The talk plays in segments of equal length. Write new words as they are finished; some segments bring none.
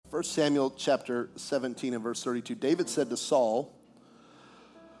First Samuel chapter 17 and verse 32, David said to Saul,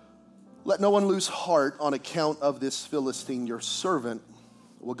 "Let no one lose heart on account of this Philistine. Your servant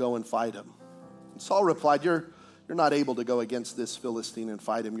will go and fight him." And Saul replied, You're not able to go against this Philistine and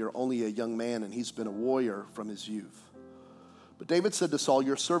fight him. You're only a young man, and he's been a warrior from his youth." But David said to Saul,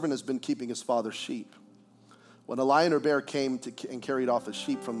 "Your servant has been keeping his father's sheep. When a lion or bear came and carried off a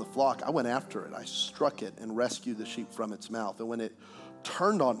sheep from the flock, I went after it. I struck it and rescued the sheep from its mouth. And when it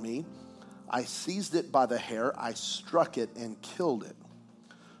turned on me, I seized it by the hair, I struck it and killed it.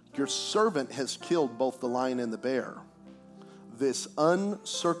 Your servant has killed both the lion and the bear. This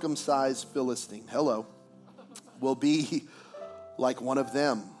uncircumcised Philistine," hello, "will be like one of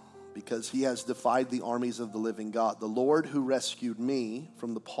them, because he has defied the armies of the living God. The Lord who rescued me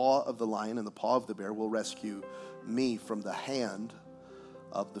from the paw of the lion and the paw of the bear will rescue me from the hand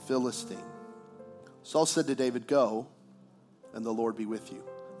of the Philistine." Saul said to David, "Go, and the Lord be with you."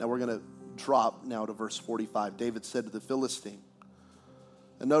 Now we're going to drop now to verse 45. David said to the Philistine,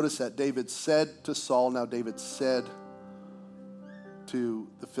 and notice that David said to Saul, now David said to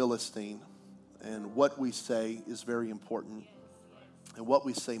the Philistine, and what we say is very important. And what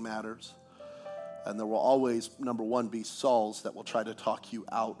we say matters. And there will always, number one, be Sauls that will try to talk you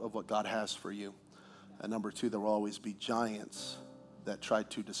out of what God has for you. And number two, there will always be giants that try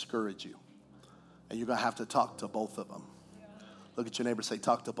to discourage you. And you're going to have to talk to both of them. Look at your neighbor and say,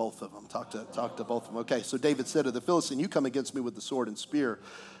 talk to both of them. Talk to both of them. Okay, so David said to the Philistine, "You come against me with the sword and spear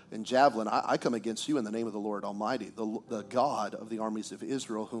and javelin. I come against you in the name of the Lord Almighty, the God of the armies of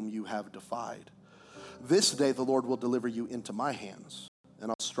Israel, whom you have defied. This day the Lord will deliver you into my hands, and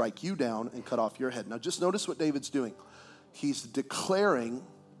I'll strike you down and cut off your head." Now just notice what David's doing. He's declaring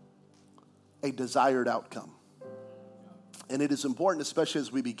a desired outcome. And it is important, especially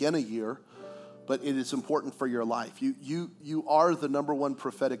as we begin a year, but it is important for your life. You are the number one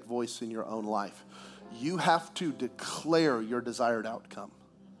prophetic voice in your own life. You have to declare your desired outcome.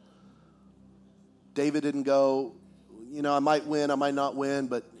 David didn't go, I might win, I might not win,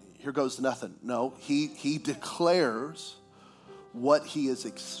 but here goes nothing. No, he declares what he is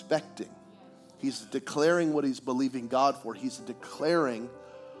expecting. He's declaring what he's believing God for. He's declaring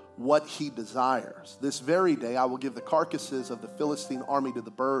what he desires. "This very day I will give the carcasses of the Philistine army to the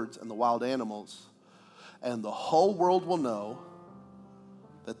birds and the wild animals, and the whole world will know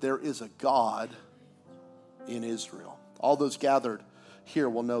that there is a God in Israel." All those gathered here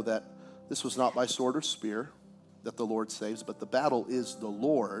will know that this was not by sword or spear that the Lord saves, but the battle is the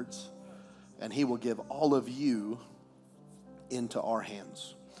Lord's, and he will give all of you into our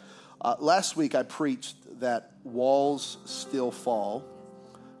hands. Last week I preached that walls still fall,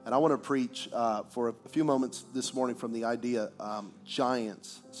 and I want to preach for a few moments this morning from the idea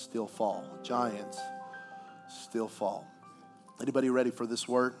giants still fall. Giants still fall. Anybody ready for this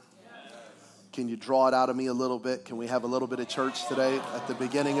word? Yes. Can you draw it out of me a little bit? Can we have a little bit of church today at the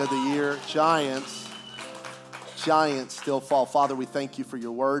beginning of the year? Giants still fall. Father, we thank you for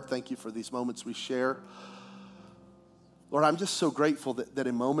your word. Thank you for these moments we share. Lord, I'm just so grateful that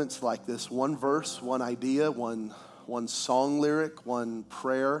in moments like this, one verse, one idea, one song lyric, one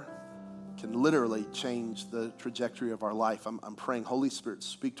prayer can literally change the trajectory of our life. I'm praying, Holy Spirit,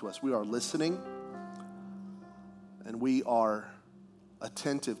 speak to us. We are listening, and we are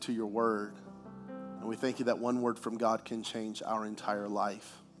attentive to your word. And we thank you that one word from God can change our entire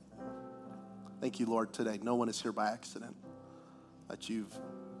life. Thank you, Lord, today. No one is here by accident, that you've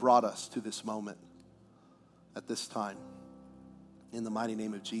brought us to this moment at this time. In the mighty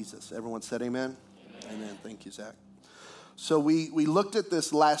name of Jesus. Everyone said amen? Amen. Thank you, Zach. So we looked at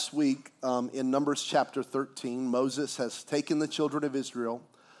this last week in Numbers chapter 13. Moses has taken the children of Israel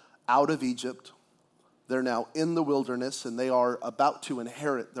out of Egypt. They're now in the wilderness, and they are about to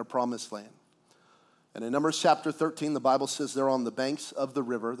inherit their promised land. And in Numbers chapter 13, the Bible says they're on the banks of the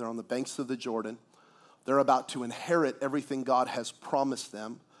river. They're on the banks of the Jordan. They're about to inherit everything God has promised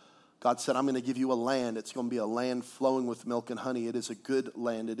them. God said, "I'm going to give you a land. It's going to be a land flowing with milk and honey." It is a good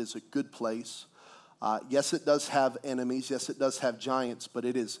land. It is a good place. Yes, it does have enemies. Yes, it does have giants, but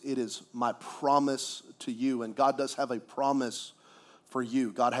it is my promise to you. And God does have a promise for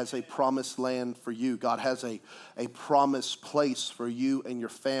you. God has a promised land for you. God has a promised place for you and your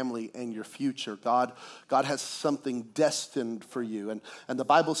family and your future. God has something destined for you. And the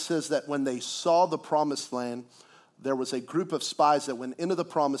Bible says that when they saw the promised land, there was a group of spies that went into the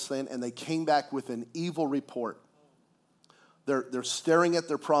promised land, and they came back with an evil report. They're staring at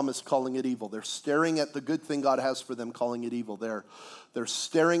their promise, calling it evil. They're staring at the good thing God has for them, calling it evil. They're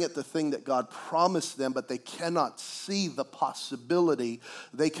staring at the thing that God promised them, but they cannot see the possibility.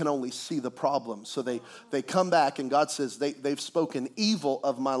 They can only see the problem. So they come back, and God says, they've spoken evil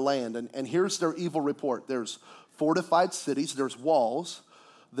of my land. And here's their evil report. There's fortified cities, there's walls,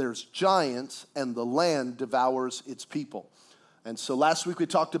 there's giants, and the land devours its people. And so last week we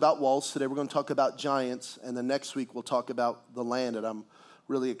talked about walls. Today we're going to talk about giants. And then next week we'll talk about the land. And I'm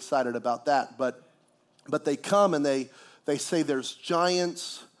really excited about that. But they come and they say there's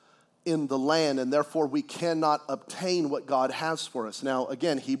giants in the land, and therefore we cannot obtain what God has for us. Now,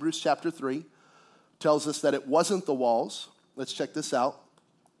 again, Hebrews chapter 3 tells us that it wasn't the walls. Let's check this out.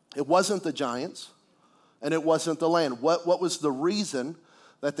 It wasn't the giants, and it wasn't the land. What was the reason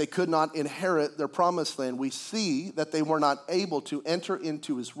that they could not inherit their promised land? We see that they were not able to enter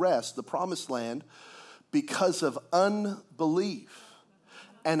into his rest, the promised land, because of unbelief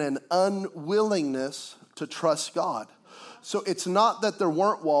and an unwillingness to trust God. So it's not that there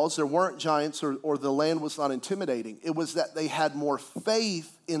weren't walls, there weren't giants, or the land was not intimidating. It was that they had more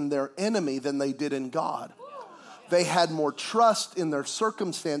faith in their enemy than they did in God. They had more trust in their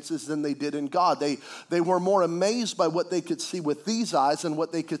circumstances than they did in God. They were more amazed by what they could see with these eyes and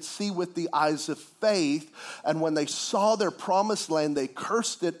what they could see with the eyes of faith. And when they saw their promised land, they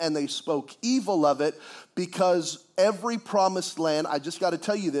cursed it and they spoke evil of it, because every promised land, I just got to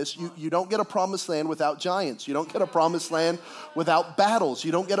tell you this, you don't get a promised land without giants. You don't get a promised land without battles.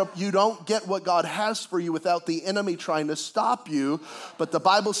 You don't get what God has for you without the enemy trying to stop you. But the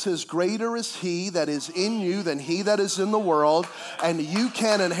Bible says, greater is he that is in you than he that is in the world. And you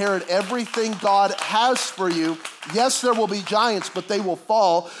can inherit everything God has for you. Yes, there will be giants, but they will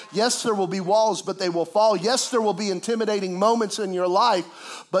fall. Yes, there will be walls, but they will fall. Yes, there will be intimidating moments in your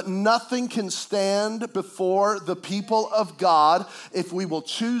life, but nothing can stand before the people of God if we will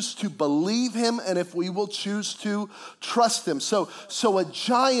choose to believe him and if we will choose to trust him. So a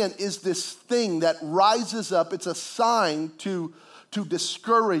giant is this thing that rises up. It's a sign to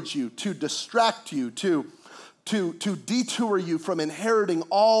discourage you, to distract you, to detour you from inheriting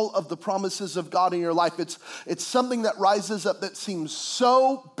all of the promises of God in your life. It's something that rises up that seems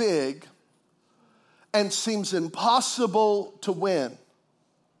so big and seems impossible to win.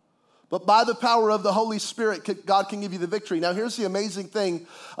 But by the power of the Holy Spirit, God can give you the victory. Now, here's the amazing thing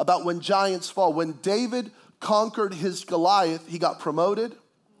about when giants fall. When David conquered his Goliath, he got promoted.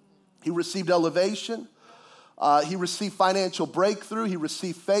 He received elevation. He received financial breakthrough. He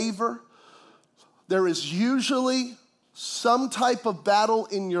received favor. There is usually some type of battle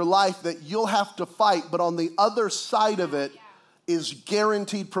in your life that you'll have to fight, but on the other side of it is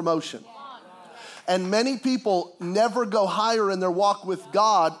guaranteed promotion. And many people never go higher in their walk with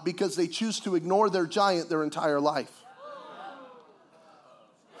God because they choose to ignore their giant their entire life.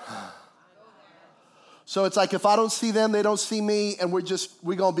 So it's like, if I don't see them, they don't see me, and we're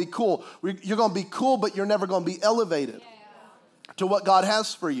going to be cool. You're going to be cool, but you're never going to be elevated to what God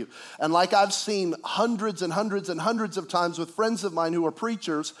has for you. And like I've seen hundreds and hundreds and hundreds of times with friends of mine who are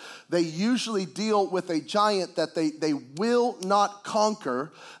preachers, they usually deal with a giant that they will not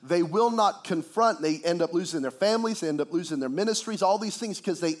conquer, they will not confront. They end up losing their families, they end up losing their ministries, all these things,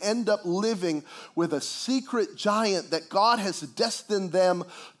 because they end up living with a secret giant that God has destined them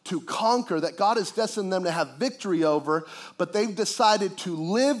to conquer, that God has destined them to have victory over, but they've decided to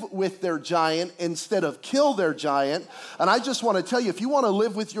live with their giant instead of kill their giant. And I just want to tell you, if you want to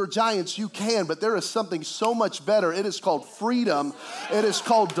live with your giants, you can, but there is something so much better. It is called freedom. It is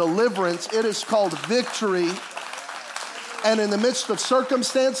called deliverance. It is called victory. And in the midst of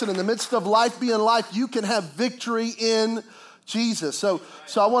circumstance and in the midst of life being life, you can have victory in Jesus. So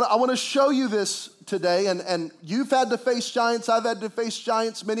I want to show you this today, and you've had to face giants. I've had to face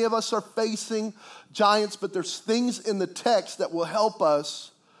giants. Many of us are facing giants, but there's things in the text that will help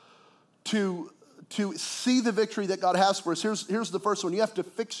us to see the victory that God has for us. Here's the first one. You have to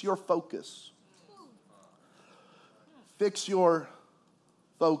fix your focus. Fix your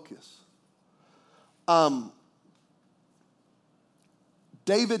focus.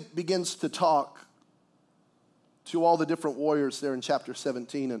 David begins to talk to all the different warriors there in chapter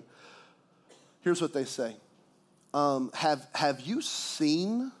 17, and here's what they say. Have you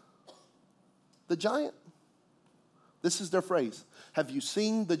seen the giant? This is their phrase. Have you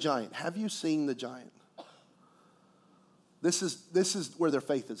seen the giant? Have you seen the giant? This is where their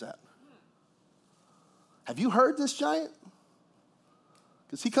faith is at. Have you heard this giant?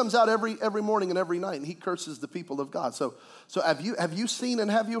 Because he comes out every morning and every night, and he curses the people of God. So have you seen and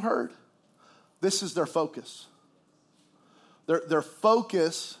have you heard? This is their focus. Their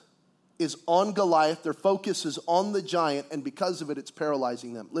focus is on Goliath. Their focus is on the giant, and because of it, it's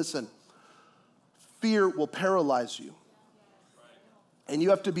paralyzing them. Listen, fear will paralyze you. And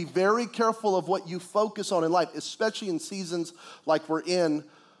you have to be very careful of what you focus on in life, especially in seasons like we're in,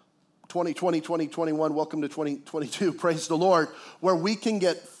 2020, 2021, welcome to 2022, praise the Lord, where we can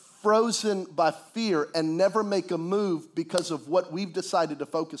get frozen by fear and never make a move because of what we've decided to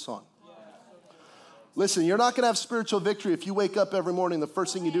focus on. Listen, you're not going to have spiritual victory if you wake up every morning, the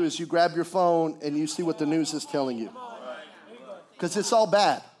first thing you do is you grab your phone and you see what the news is telling you. Because it's all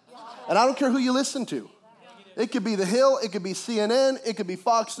bad. And I don't care who you listen to. It could be The Hill, it could be CNN, it could be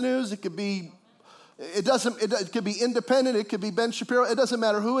Fox News, it could be independent, it could be Ben Shapiro, it doesn't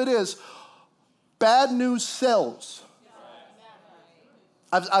matter who it is. Bad news sells.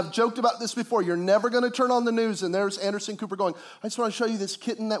 I've joked about this before. You're never going to turn on the news and there's Anderson Cooper going, I just want to show you this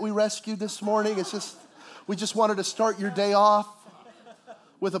kitten that we rescued this morning. We just wanted to start your day off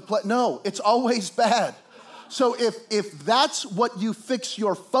with a play. No, it's always bad. So if that's what you fix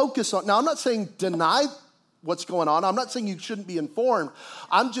your focus on, now I'm not saying deny what's going on. I'm not saying you shouldn't be informed.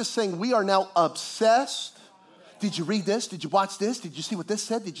 I'm just saying we are now obsessed. Did you read this? Did you watch this? Did you see what this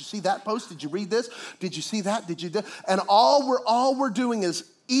said? Did you see that post? Did you read this? Did you see that? Did you do? And all we're doing is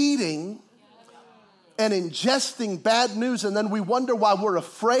eating and ingesting bad news, and then we wonder why we're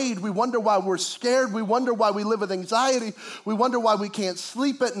afraid. We wonder why we're scared. We wonder why we live with anxiety. We wonder why we can't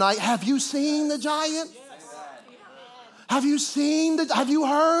sleep at night. Have you seen the giant? Have you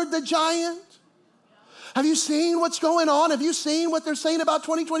heard the giant? Have you seen what's going on? Have you seen what they're saying about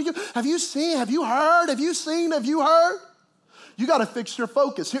 2022? Have you heard? You got to fix your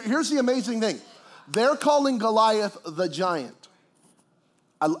focus. Here's the amazing thing. They're calling Goliath the giant.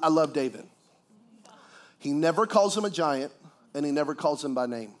 I love David. He never calls him a giant, and he never calls him by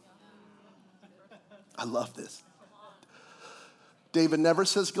name. I love this. David never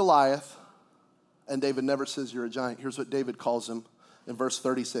says Goliath, and David never says you're a giant. Here's what David calls him in verse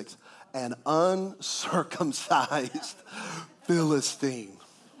 36. An uncircumcised Philistine.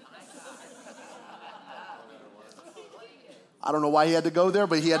 I don't know why he had to go there,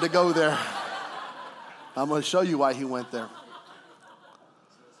 but he had to go there. I'm going to show you why he went there.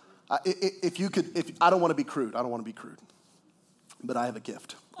 I don't want to be crude. But I have a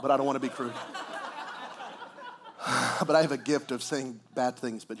gift. But I don't want to be crude. But I have a gift of saying bad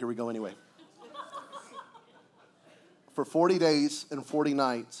things, but here we go anyway. For 40 days and 40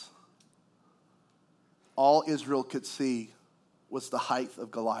 nights, all Israel could see was the height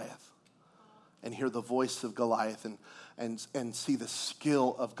of Goliath and hear the voice of Goliath and see the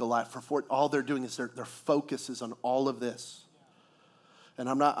skill of Goliath. All they're doing is their focus is on all of this. And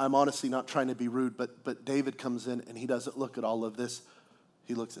I'm honestly not trying to be rude, but David comes in and he doesn't look at all of this.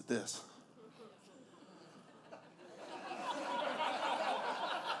 He looks at this.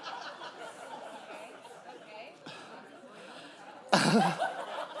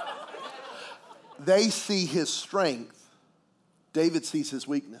 They see his strength. David sees his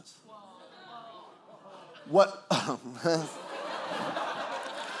weakness. What?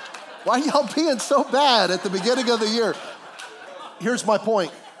 Why are y'all being so bad at the beginning of the year? Here's my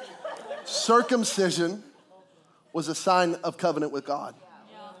point. Circumcision was a sign of covenant with God.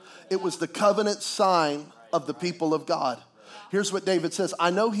 It was the covenant sign of the people of God. Here's what David says. I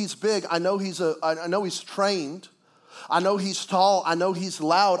know he's big. I know he's trained. I know he's tall. I know he's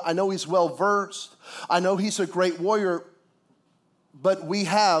loud. I know he's well-versed. I know he's a great warrior. But we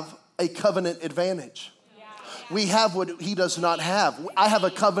have a covenant advantage. We have what he does not have. I have a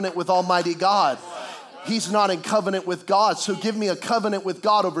covenant with Almighty God. He's not in covenant with God. So give me a covenant with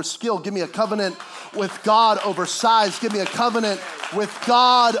God over skill. Give me a covenant with God over size. Give me a covenant with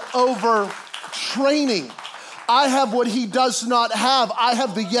God over training. I have what he does not have. I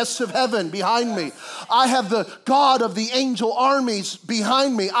have the yes of heaven behind me. I have the God of the angel armies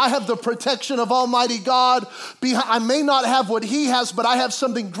behind me. I have the protection of Almighty God behind. I may not have what he has, but I have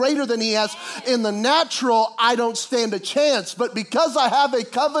something greater than he has. In the natural, I don't stand a chance. But because I have a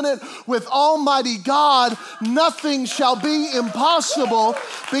covenant with Almighty God, nothing shall be impossible,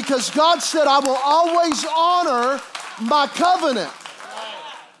 because God said, I will always honor my covenant.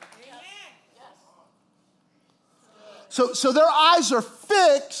 So their eyes are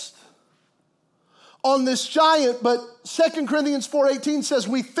fixed on this giant, but 2 Corinthians 4:18 says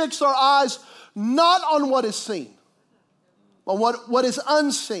we fix our eyes not on what is seen, on what is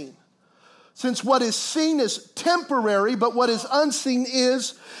unseen. Since what is seen is temporary, but what is unseen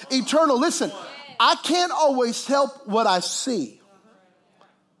is eternal. Listen, I can't always help what I see,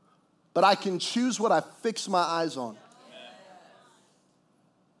 but I can choose what I fix my eyes on.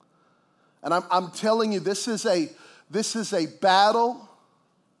 And I'm telling you, this is a battle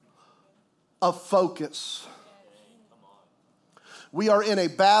of focus. We are in a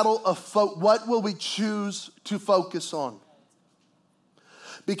battle of what will we choose to focus on?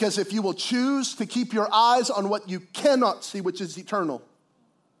 Because if you will choose to keep your eyes on what you cannot see, which is eternal,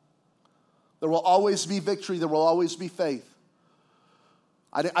 there will always be victory. There will always be faith.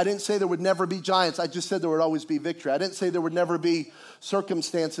 I didn't say there would never be giants. I just said there would always be victory. I didn't say there would never be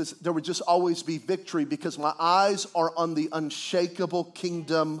circumstances. There would just always be victory because my eyes are on the unshakable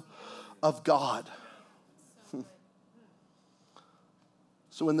kingdom of God.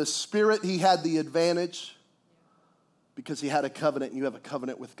 So in the spirit, he had the advantage because he had a covenant, and you have a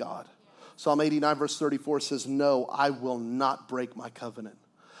covenant with God. Psalm 89 verse 34 says, no, I will not break my covenant.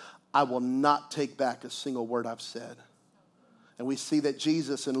 I will not take back a single word I've said. And we see that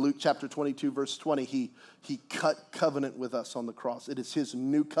Jesus in Luke chapter 22 verse 20, he cut covenant with us on the cross. It is his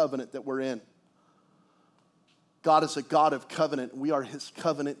new covenant that we're in. God is a God of covenant. We are his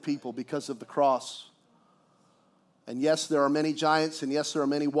covenant people because of the cross. And yes, there are many giants, and yes, there are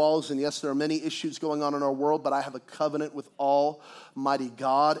many walls, and yes, there are many issues going on in our world, but I have a covenant with Almighty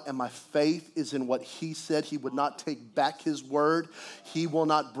God, and my faith is in what he said. He would not take back his word. He will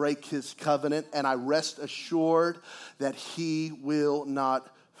not break his covenant, and I rest assured that he will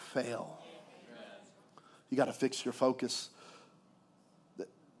not fail. You got to fix your focus.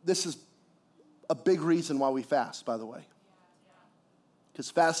 This is a big reason why we fast, by the way, because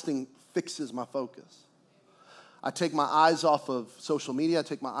fasting fixes my focus. I take my eyes off of social media. I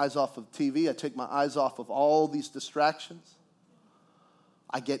take my eyes off of TV. I take my eyes off of all these distractions.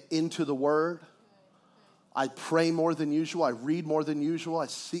 I get into the Word. I pray more than usual. I read more than usual. I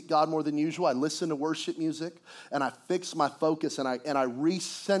seek God more than usual. I listen to worship music. And I fix my focus and I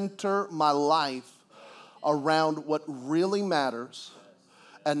recenter my life around what really matters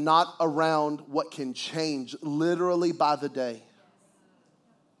and not around what can change literally by the day.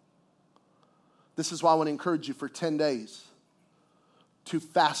 This is why I want to encourage you for 10 days to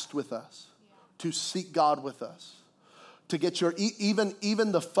fast with us, to seek God with us, to get your,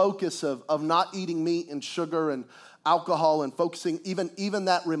 even the focus of not eating meat and sugar and alcohol and focusing, even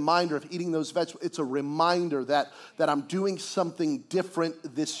that reminder of eating those vegetables. It's a reminder that I'm doing something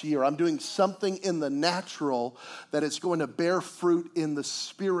different this year. I'm doing something in the natural that is going to bear fruit in the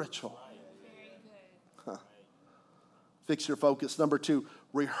spiritual. Fix your focus. Number 2,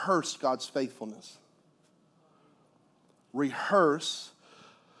 rehearse God's faithfulness. Rehearse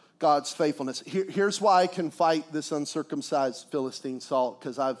God's faithfulness. Here's why I can fight this uncircumcised Philistine, Saul,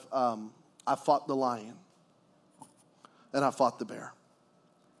 because I've fought the lion and I fought the bear.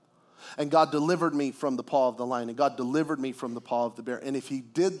 And God delivered me from the paw of the lion, and God delivered me from the paw of the bear. And if he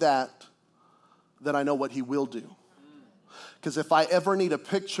did that, then I know what he will do. Because if I ever need a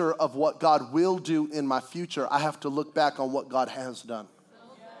picture of what God will do in my future, I have to look back on what God has done.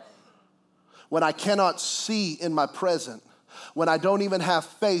 When I cannot see in my present, when I don't even have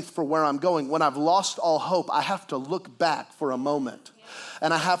faith for where I'm going, when I've lost all hope, I have to look back for a moment.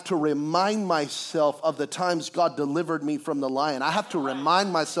 And I have to remind myself of the times God delivered me from the lion. I have to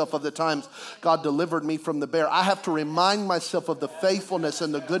remind myself of the times God delivered me from the bear. I have to remind myself of the faithfulness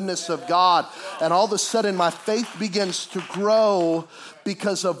and the goodness of God. And all of a sudden, my faith begins to grow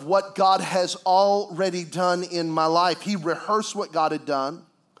because of what God has already done in my life. He rehearsed what God had done.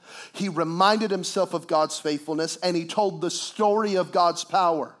 He reminded himself of God's faithfulness, and he told the story of God's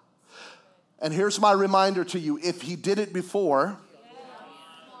power. And here's my reminder to you. If he did it before,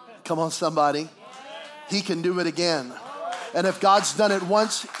 come on, somebody, he can do it again. And if God's done it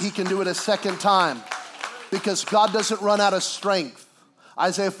once, he can do it a second time. Because God doesn't run out of strength.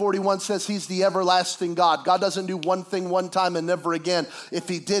 Isaiah 41 says he's the everlasting God. God doesn't do one thing one time and never again. If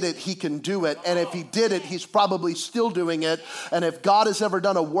he did it, he can do it. And if he did it, he's probably still doing it. And if God has ever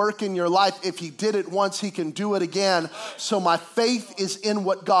done a work in your life, if he did it once, he can do it again. So my faith is in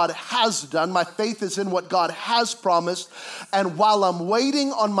what God has done. My faith is in what God has promised. And while I'm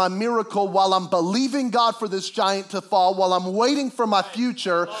waiting on my miracle, while I'm believing God for this giant to fall, while I'm waiting for my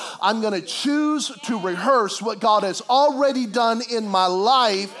future, I'm going to choose to rehearse what God has already done in my life.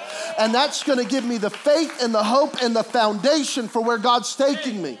 And that's going to give me the faith and the hope and the foundation for where God's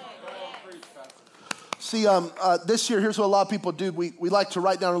taking me. See, this year, here's what a lot of people do. We like to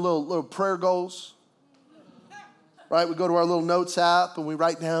write down our little prayer goals. Right? We go to our little notes app and we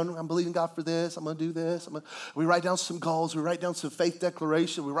write down, I'm believing God for this. I'm going to do this. We write down some goals. We write down some faith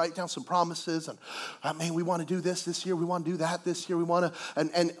declaration. We write down some promises. And man, we want to do this year. We want to do that this year. We want to,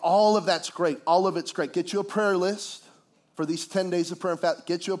 and all of that's great. All of it's great. Get you a prayer list. For these 10 days of prayer and fast,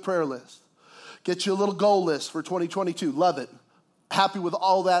 get you a prayer list. Get you a little goal list for 2022. Love it. Happy with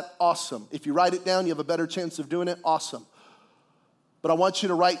all that? Awesome. If you write it down, you have a better chance of doing it. Awesome. But I want you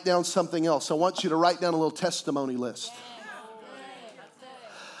to write down something else. I want you to write down a little testimony list.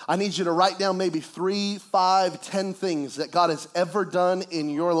 I need you to write down maybe 3, 5, 10 things that God has ever done in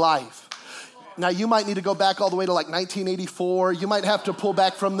your life. Now, you might need to go back all the way to like 1984. You might have to pull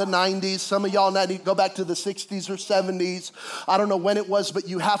back from the 90s. Some of y'all need to go back to the 60s or 70s. I don't know when it was, but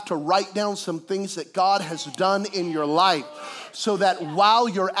you have to write down some things that God has done in your life so that while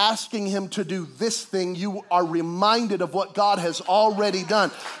you're asking him to do this thing, you are reminded of what God has already done.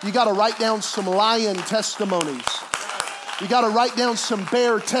 You got to write down some lion testimonies. You got to write down some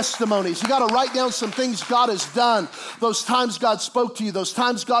bear testimonies. You got to write down some things God has done. Those times God spoke to you. Those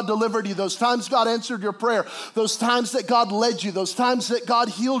times God delivered you. Those times God answered your prayer. Those times that God led you. Those times that God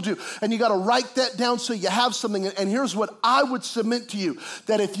healed you. And you got to write that down so you have something. And here's what I would submit to you.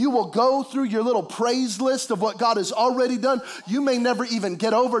 That if you will go through your little praise list of what God has already done, you may never even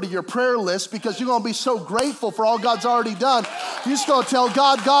get over to your prayer list because you're going to be so grateful for all God's already done. You're just going to tell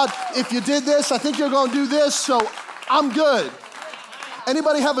God, God, if you did this, I think you're going to do this. So I'm good.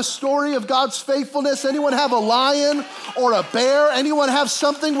 Anybody have a story of God's faithfulness? Anyone have a lion or a bear? Anyone have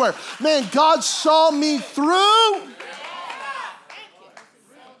something where, man, God saw me through?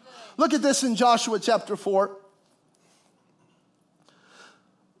 Look at this in Joshua chapter 4.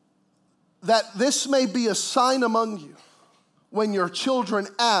 That this may be a sign among you when your children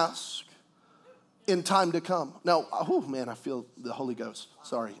ask in time to come. Now, oh man, I feel the Holy Ghost.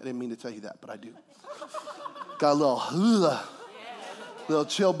 Sorry, I didn't mean to tell you that, but I do. Got a little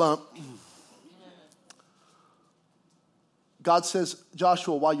chill bump. God says,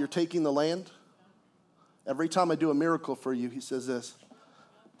 Joshua, while you're taking the land, every time I do a miracle for you, he says this.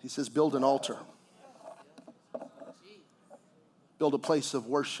 He says, build an altar. Build a place of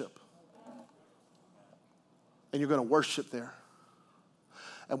worship. And you're going to worship there.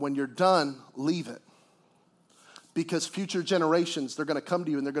 And when you're done, leave it. Because future generations, they're going to come to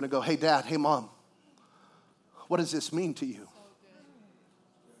you and they're going to go, hey, Dad, hey, Mom. What does this mean to you?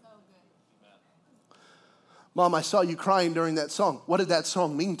 Mom, I saw you crying during that song. What did that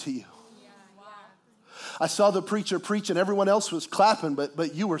song mean to you? I saw the preacher preach and everyone else was clapping,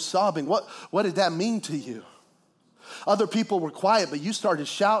 but you were sobbing. What did that mean to you? Other people were quiet, but you started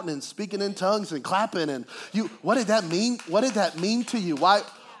shouting and speaking in tongues and clapping. And what did that mean? What did that mean to you?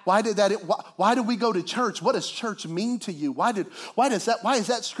 Why did we go to church? What does church mean to you? Why is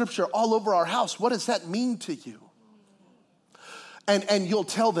that scripture all over our house? What does that mean to you? And you'll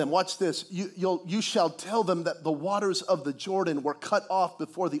tell them, watch this, you shall tell them that the waters of the Jordan were cut off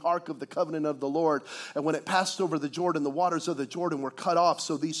before the ark of the covenant of the Lord. And when it passed over the Jordan, the waters of the Jordan were cut off.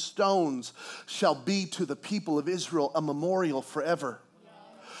 So these stones shall be to the people of Israel a memorial forever.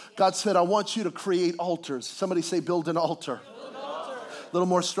 God said, I want you to create altars. Somebody say, build an altar. A little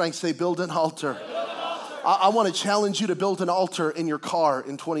more strength, say, build an altar. I want to challenge you to build an altar in your car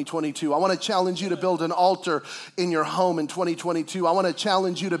in 2022. I want to challenge you to build an altar in your home in 2022. I want to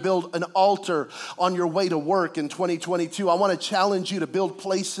challenge you to build an altar on your way to work in 2022. I want to challenge you to build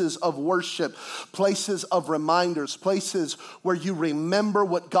places of worship, places of reminders, places where you remember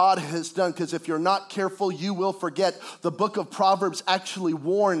what God has done. Because if you're not careful, you will forget. The book of Proverbs actually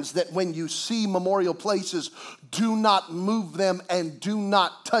warns that when you see memorial places, do not move them and do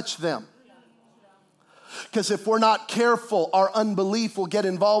not touch them. Because if we're not careful, our unbelief will get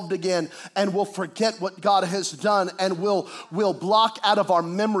involved again and we'll forget what God has done and we'll block out of our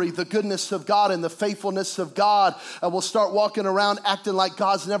memory the goodness of God and the faithfulness of God. And we'll start walking around acting like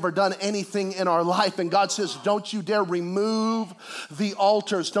God's never done anything in our life. And God says, don't you dare remove the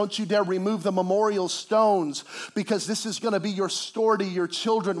altars. Don't you dare remove the memorial stones, because this is going to be your story to your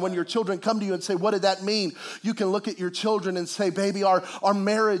children. When your children come to you and say, what did that mean? You can look at your children and say, baby, our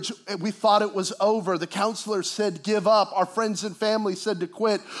marriage, we thought it was over. The counselor said give up. Our friends and family said to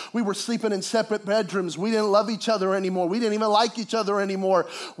quit. We were sleeping in separate bedrooms. We didn't love each other anymore. We didn't even like each other anymore.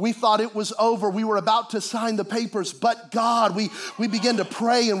 We thought it was over. We were about to sign the papers, but God, we began to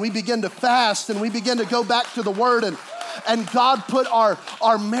pray and we began to fast and we began to go back to the Word, and God put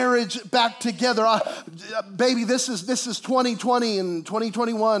our marriage back together. Baby, this is 2020 and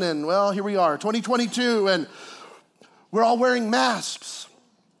 2021, and well, here we are, 2022, and we're all wearing masks.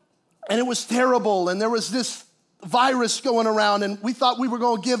 And it was terrible, and there was this virus going around, and we thought we were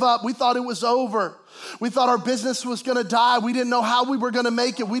going to give up. We thought it was over. We thought our business was going to die. We didn't know how we were going to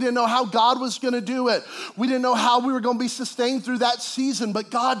make it. We didn't know how God was going to do it. We didn't know how we were going to be sustained through that season,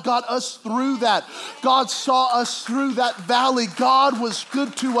 but God got us through that. God saw us through that valley. God was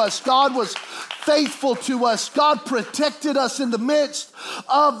good to us. God was faithful to us. God protected us in the midst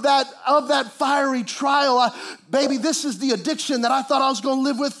of that fiery trial. Baby, this is the addiction that I thought I was going to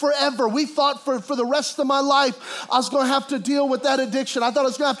live with forever. We thought for the rest of my life I was going to have to deal with that addiction. I thought I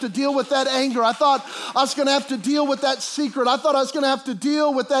was going to have to deal with that anger. I thought I was going to have to deal with that secret. I thought I was going to have to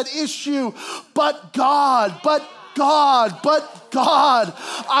deal with that issue. But God,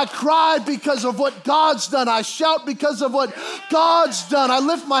 I cry because of what God's done. I shout because of what God's done. I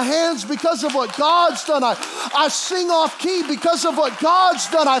lift my hands because of what God's done. I sing off key because of what God's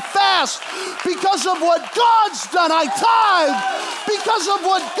done. I fast because of what God's done. I tithe because of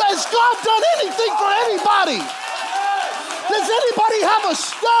what, has God done anything for anybody? Does anybody have a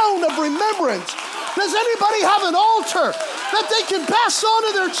stone of remembrance? Does anybody have an altar that they can pass on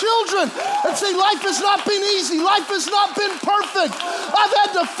to their children and say, life has not been easy, life has not been perfect, I've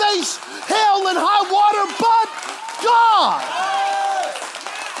had to face hell and high water, but God.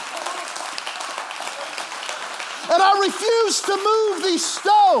 And I refuse to move these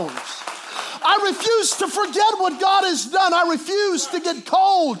stones. I refuse to forget what God has done. I refuse to get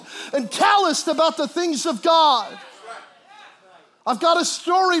cold and calloused about the things of God. I've got a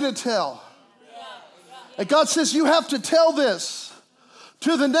story to tell. And God says, you have to tell this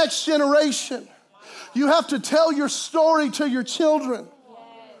to the next generation. You have to tell your story to your children.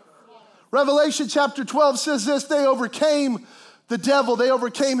 Revelation chapter 12 says this, they overcame the devil. They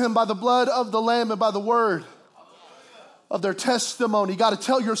overcame him by the blood of the Lamb and by the word of their testimony. You got to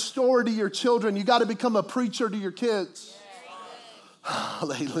tell your story to your children. You got to become a preacher to your kids.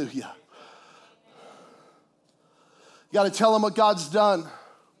 Hallelujah. You got to tell them what God's done.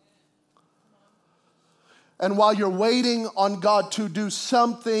 And while you're waiting on God to do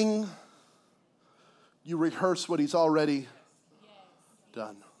something, you rehearse what he's already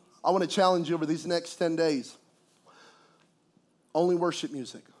done. I want to challenge you over these next 10 days. Only worship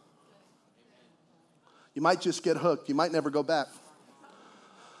music. You might just get hooked. You might never go back.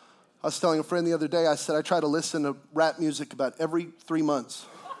 I was telling a friend the other day, I said I try to listen to rap music about every 3 months.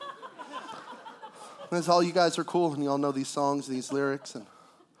 Because all you guys are cool and you all know these songs, these lyrics, and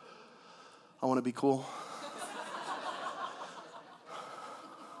I want to be cool.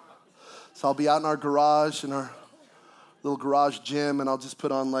 So I'll be out in our garage, in our little garage gym, and I'll just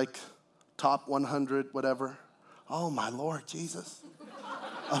put on like top 100, whatever. Oh my Lord Jesus,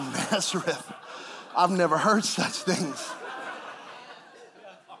 of Nazareth. I've never heard such things.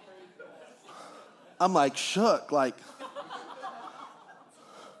 I'm like shook, like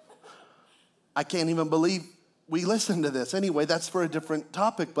I can't even believe we listened to this. Anyway, that's for a different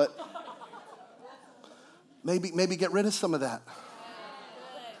topic, but maybe get rid of some of that.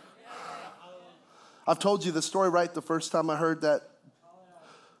 I've told you the story, right? The first time I heard that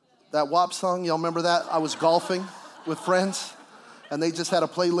WAP song, y'all remember that? I was golfing with friends, and they just had a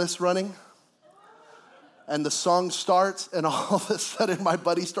playlist running. And the song starts, and all of a sudden, my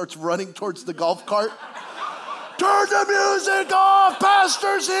buddy starts running towards the golf cart. Turn the music off!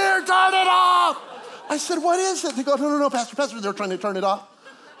 Pastor's here! Turn it off! I said, what is it? They go, no, Pastor, they're trying to turn it off.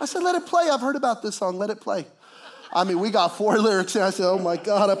 I said, let it play. I've heard about this song. Let it play. I mean, we got 4 lyrics, and I said, oh my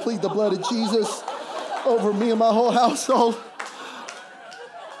God, I plead the blood of Jesus over me and my whole household.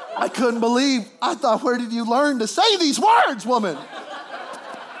 I couldn't believe. I thought, where did you learn to say these words, woman?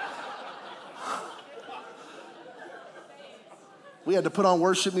 We had to put on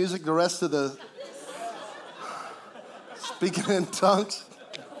worship music the rest of the speaking in tongues.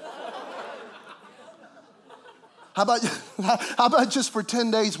 How about just for 10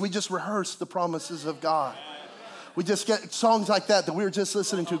 days, we just rehearse the promises of God? We just get songs like that we were just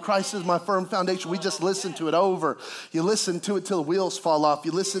listening to. Christ is my firm foundation. We just listen to it over. You listen to it till the wheels fall off.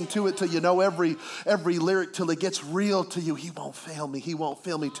 You listen to it till you know every lyric till it gets real to you. He won't fail me. He won't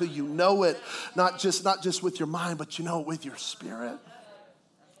fail me till you know it. Not just with your mind, but you know it with your spirit.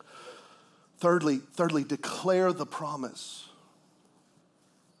 Thirdly, declare the promise.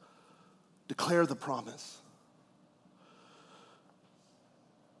 Declare the promise.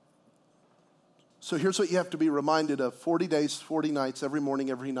 So here's what you have to be reminded of. 40 days, 40 nights, every morning,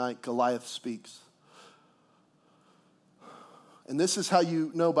 every night, Goliath speaks. And this is how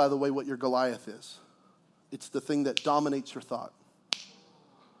you know, by the way, what your Goliath is. It's the thing that dominates your thought.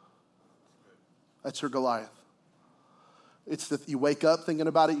 That's your Goliath. It's that you wake up thinking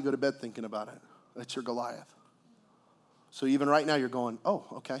about it, you go to bed thinking about it. That's your Goliath. So even right now you're going, oh,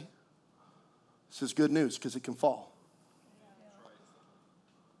 okay. This is good news because it can fall.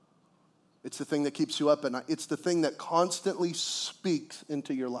 It's the thing that keeps you up at night. It's the thing that constantly speaks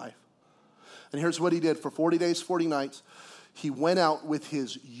into your life. And here's what he did. For 40 days, 40 nights, he went out with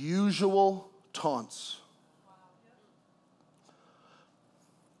his usual taunts.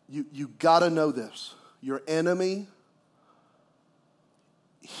 You got to know this. Your enemy,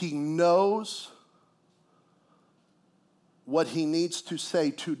 he knows what he needs to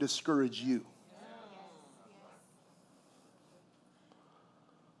say to discourage you.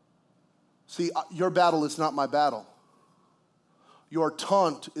 See, your battle is not my battle. Your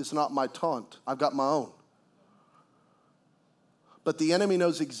taunt is not my taunt. I've got my own. But the enemy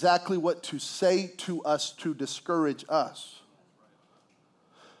knows exactly what to say to us to discourage us.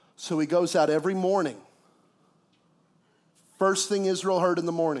 So he goes out every morning. First thing Israel heard in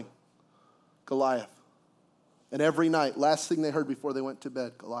the morning, Goliath. And every night, last thing they heard before they went to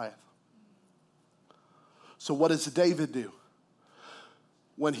bed, Goliath. So what does David do?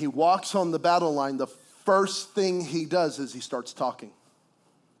 When he walks on the battle line, the first thing he does is he starts talking.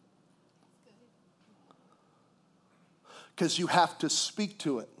 Because you have to speak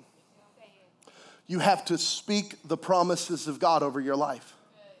to it. You have to speak the promises of God over your life.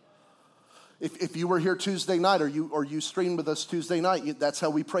 If you were here Tuesday night or you streamed with us Tuesday night, that's how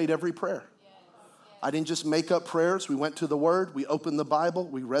we prayed every prayer. I didn't just make up prayers. We went to the Word, we opened the Bible,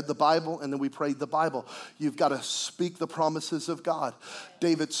 we read the Bible, and then we prayed the Bible. You've got to speak the promises of God.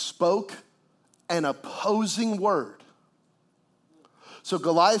 David spoke an opposing word. So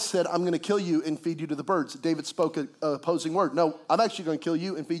Goliath said, I'm going to kill you and feed you to the birds. David spoke an opposing word. No, I'm actually going to kill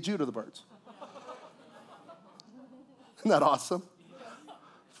you and feed you to the birds. Isn't that awesome?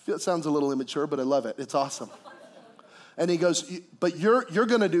 It sounds a little immature, but I love it. It's awesome. And he goes, but you're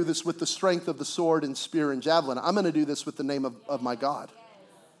going to do this with the strength of the sword and spear and javelin. I'm going to do this with the name of my God.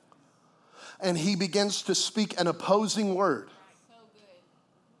 And he begins to speak an opposing word.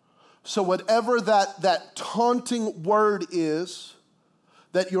 So whatever that taunting word is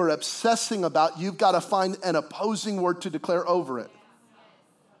that you're obsessing about, you've got to find an opposing word to declare over it.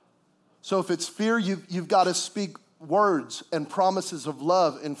 So if it's fear, you've got to speak words and promises of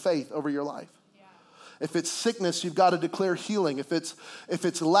love and faith over your life. If it's sickness, you've got to declare healing. If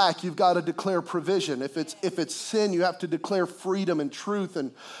it's lack, you've got to declare provision. If it's sin, you have to declare freedom and truth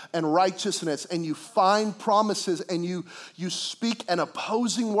and righteousness. And you find promises and you speak an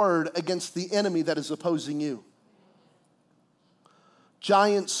opposing word against the enemy that is opposing you.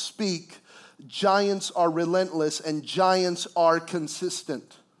 Giants speak, giants are relentless, and giants are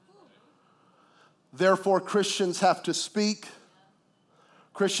consistent. Therefore, Christians have to speak.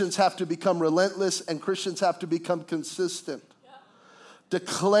 Christians have to become relentless, and Christians have to become consistent.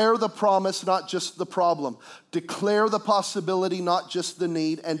 Declare the promise, not just the problem. Declare the possibility, not just the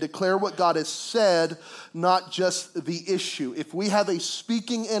need. And declare what God has said, not just the issue. If we have a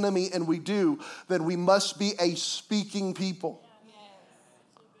speaking enemy, and we do, then we must be a speaking people.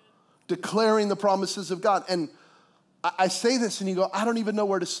 Declaring the promises of God. And I say this, and you go, I don't even know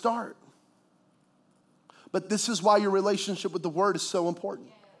where to start. But this is why your relationship with the Word is so important.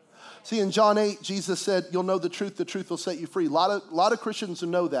 See, in John 8, Jesus said, you'll know the truth will set you free. A lot of Christians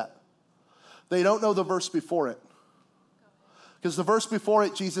know that. They don't know the verse before it. Because the verse before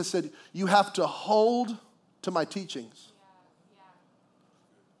it, Jesus said, you have to hold to my teachings.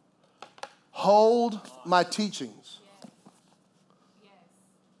 Hold my teachings.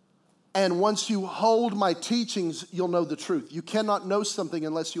 And once you hold my teachings, you'll know the truth. You cannot know something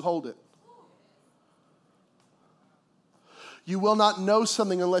unless you hold it. You will not know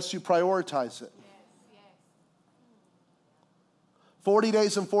something unless you prioritize it. 40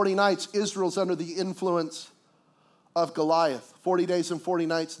 days and 40 nights, Israel's under the influence of Goliath. 40 days and 40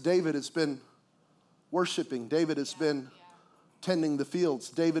 nights, David has been worshiping. David has been tending the fields.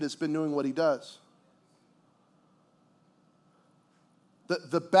 David has been doing what he does.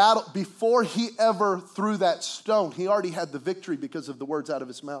 The battle, before he ever threw that stone, he already had the victory because of the words out of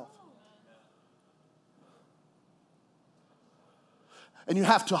his mouth. And you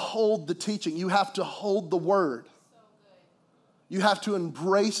have to hold the teaching. You have to hold the word. You have to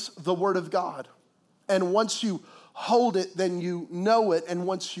embrace the word of God. And once you hold it, then you know it. And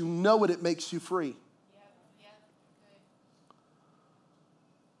once you know it, it makes you free.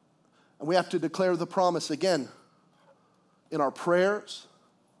 And we have to declare the promise again in our prayers,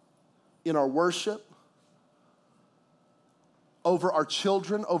 in our worship, over our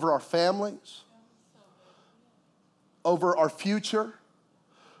children, over our families, over our future.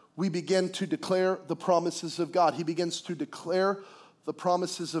 We begin to declare the promises of God. He begins to declare the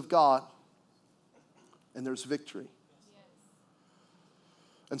promises of God, and there's victory.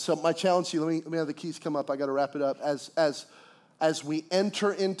 And so my challenge to you, let me have the keys come up. I got to wrap it up. As as we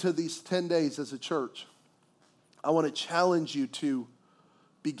enter into these 10 days as a church, I want to challenge you to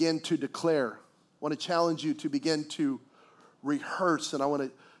begin to declare. I want to challenge you to begin to rehearse, and I want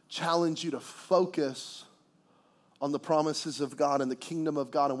to challenge you to focus on the promises of God and the kingdom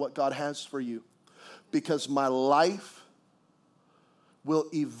of God and what God has for you. Because my life will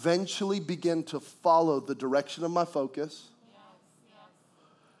eventually begin to follow the direction of my focus.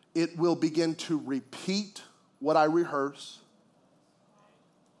 It will begin to repeat what I rehearse.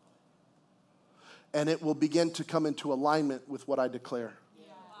 And it will begin to come into alignment with what I declare.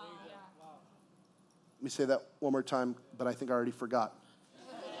 Let me say that one more time, but I think I already forgot.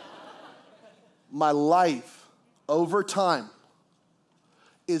 My life, over time,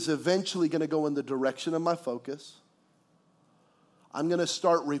 is eventually going to go in the direction of my focus. I'm going to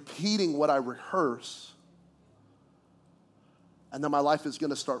start repeating what I rehearse. And then my life is going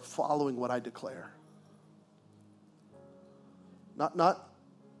to start following what I declare. Not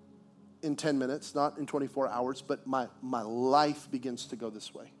in 10 minutes, not in 24 hours, but my life begins to go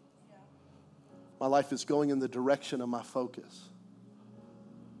this way. My life is going in the direction of my focus.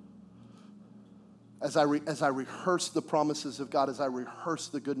 As I rehearse the promises of God, as I rehearse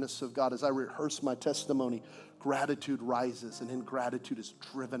the goodness of God, as I rehearse my testimony, gratitude rises, and ingratitude is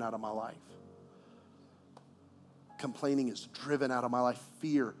driven out of my life. Complaining is driven out of my life.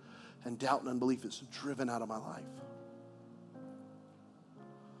 Fear and doubt and unbelief is driven out of my life.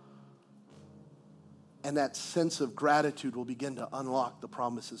 And that sense of gratitude will begin to unlock the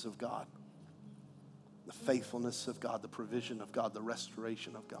promises of God, the faithfulness of God, the provision of God, the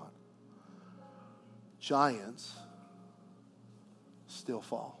restoration of God. Giants still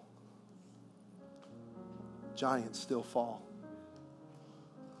fall. Giants still fall.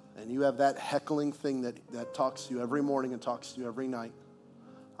 And you have that heckling thing that talks to you every morning and talks to you every night.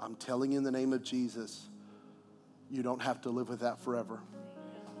 I'm telling you in the name of Jesus, you don't have to live with that forever.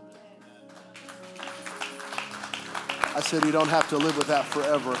 I said you don't have to live with that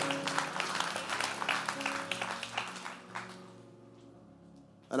forever.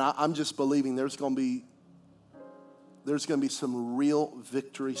 And I'm just believing there's going to be some real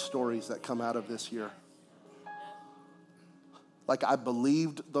victory stories that come out of this year. Like I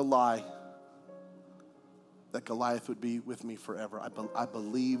believed the lie that Goliath would be with me forever. I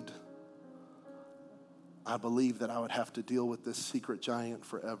believed that I would have to deal with this secret giant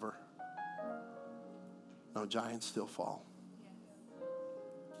forever. No, giants still fall.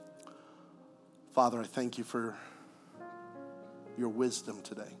 Father, I thank you for your wisdom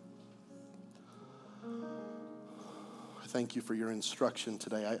today. I thank you for your instruction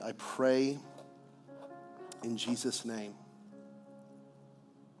today. I pray in Jesus' name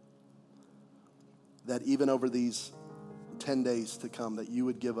that even over these 10 days to come, that you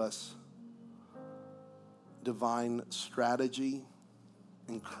would give us divine strategy,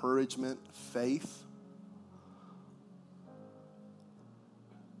 encouragement, faith,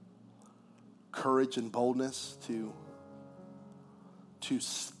 courage and boldness to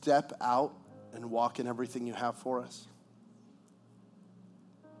step out and walk in everything you have for us.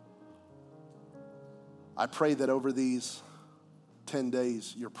 I pray that over these 10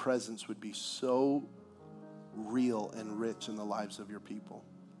 days, your presence would be so real and rich in the lives of your people.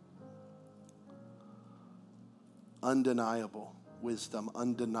 Undeniable wisdom,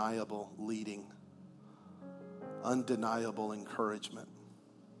 undeniable leading, undeniable encouragement.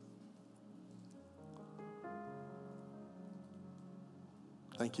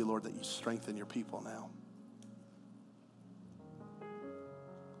 Thank you, Lord, that you strengthen your people now.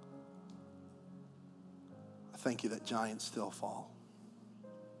 I thank you that giants still fall.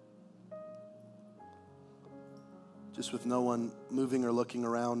 Just with no one moving or looking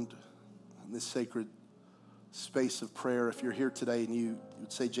around in this sacred space of prayer, if you're here today and you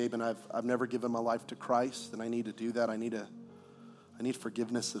would say, Jabin, I've never given my life to Christ, and I need to do that. I need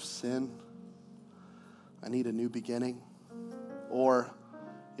forgiveness of sin. I need a new beginning. Or,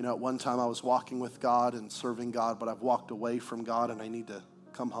 at one time I was walking with God and serving God, but I've walked away from God and I need to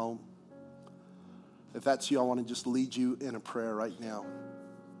come home. If that's you, I want to just lead you in a prayer right now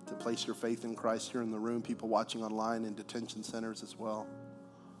to place your faith in Christ here in the room, people watching online in detention centers as well.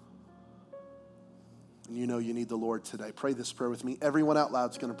 And you know you need the Lord today. Pray this prayer with me. Everyone out loud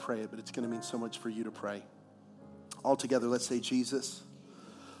is going to pray it, but it's going to mean so much for you to pray. All together, let's say, Jesus,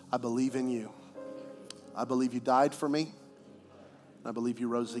 I believe in you. I believe you died for me. I believe you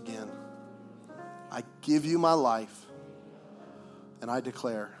rose again. I give you my life, and I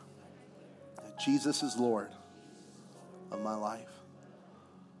declare that Jesus is Lord of my life.